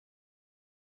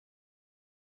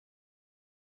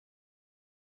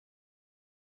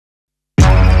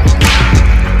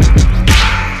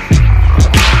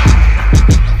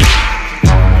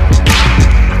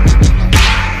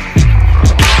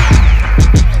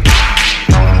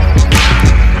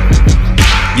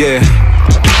Yeah,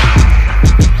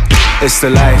 it's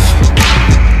the life.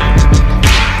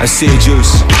 I see you,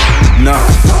 Juice. Nuck.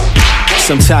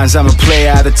 Sometimes I'm a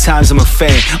player, other times I'm a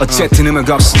fan. 어쨌든 음악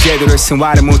없이 제대로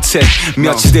생활을 못해.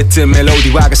 며칠 됐든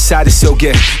멜로디와 가사들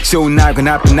속에 좋은 날과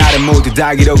나쁜 날은 모두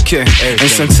다 기록해. And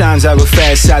sometimes I go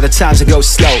fast, other times I go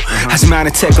slow. 하지만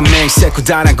I take a man,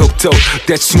 새코단한 곡도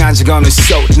대충 한 적 없는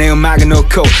소리 내 음악을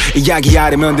놓고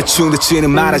이야기하려면 대충 듣지는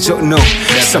말아줘, no.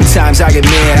 Sometimes I get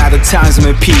mad, other times I'm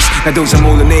in peace. 나도 잘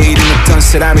몰라 내일은 어떤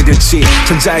사람이 될지.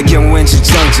 전자의 경우엔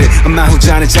진정제 아마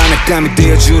후자는 장난감이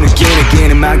되어주는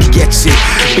걔는 음악이겠지.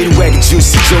 비루하게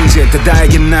주스 존재 다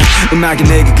다르겠나. 음악이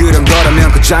내게 그런 거라면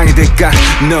고장이 될까.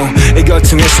 No, 이걸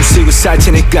통해 숨 쉬고 살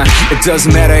테니까. It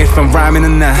doesn't matter if I'm rhyming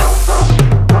or not.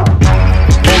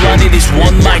 All I need is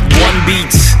one mic, one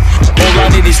beat. All I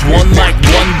need is one mic,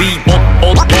 one beat.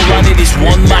 All I need is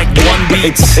one mic, one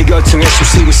beat. 이걸 통해 숨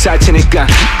쉬고 살 테니까.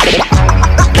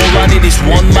 All I need is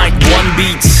one mic, one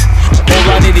beat. All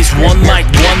I need is one mic,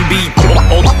 one beat.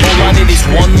 All I need is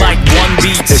one mic, one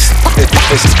beat.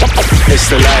 It's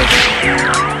the life.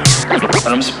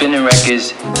 When I'm spinning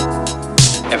records,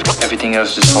 everything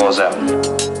else just falls out.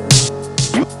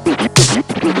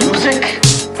 Music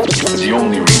is the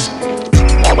only reason.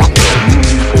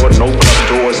 Move forward and open up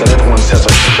doors that everyone says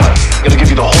are shut. I'm gonna give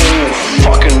you the whole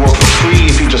fucking world for free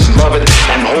if you just love it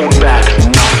and hold back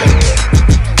nothing.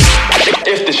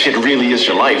 If this shit really is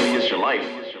your life.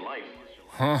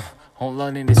 All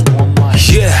I need is one mic.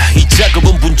 Yeah, 이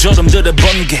작업은 분처럼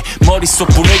들어번개 머릿속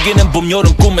분위기는 봄,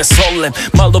 여름 꿈의 설렘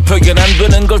말로 표현 안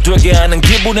되는 걸 되게 하는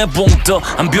기분의 붕떠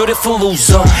I'm beautiful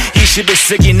loser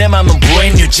 21세기 내 맘은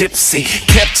brand new gypsy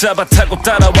캡 잡아 타고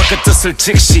따라와 그 뜻을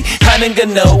직시 하는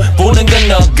건 no, 보는 건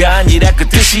너가 아니라 그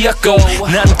뜻이었고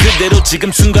난 그대로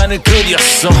지금 순간을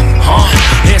그렸어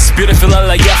It's beautiful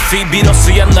알라야피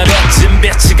비로소 옛날에 아침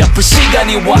배치 갚을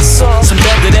시간이 왔어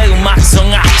선배들의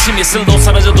음악성 아침 예술도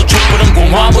사라져도 촛불은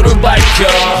공화물을 밝혀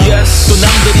또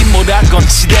남들이 뭐라건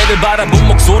시대를 바라본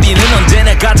목소리는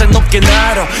언제나 가장 높게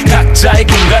날아 각자의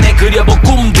공간에 그려본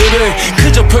꿈들을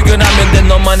그저 표현하면 돼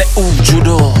너만의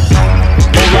우주로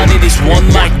All I need is one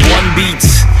mic, one beat.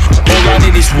 All I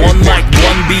need is one mic,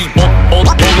 one beat. All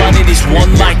I need is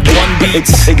one mic, one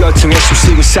beat. 이걸 통해 숨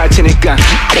쉬고 살 테니까.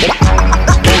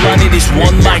 All I need is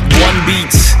one mic, one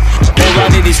beat. All I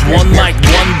need is one mic,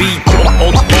 one beat.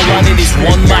 All I need is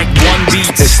one mic, one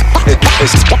beat.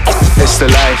 It's the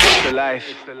life.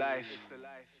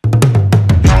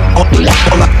 All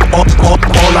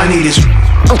I need is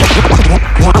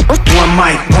one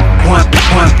mic,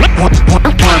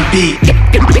 one beat.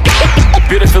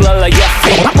 Beautiful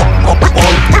알라야피.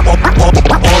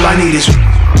 All I need is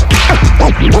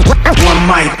one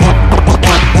mic,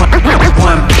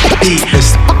 one beat.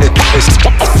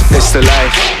 It's the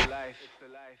life.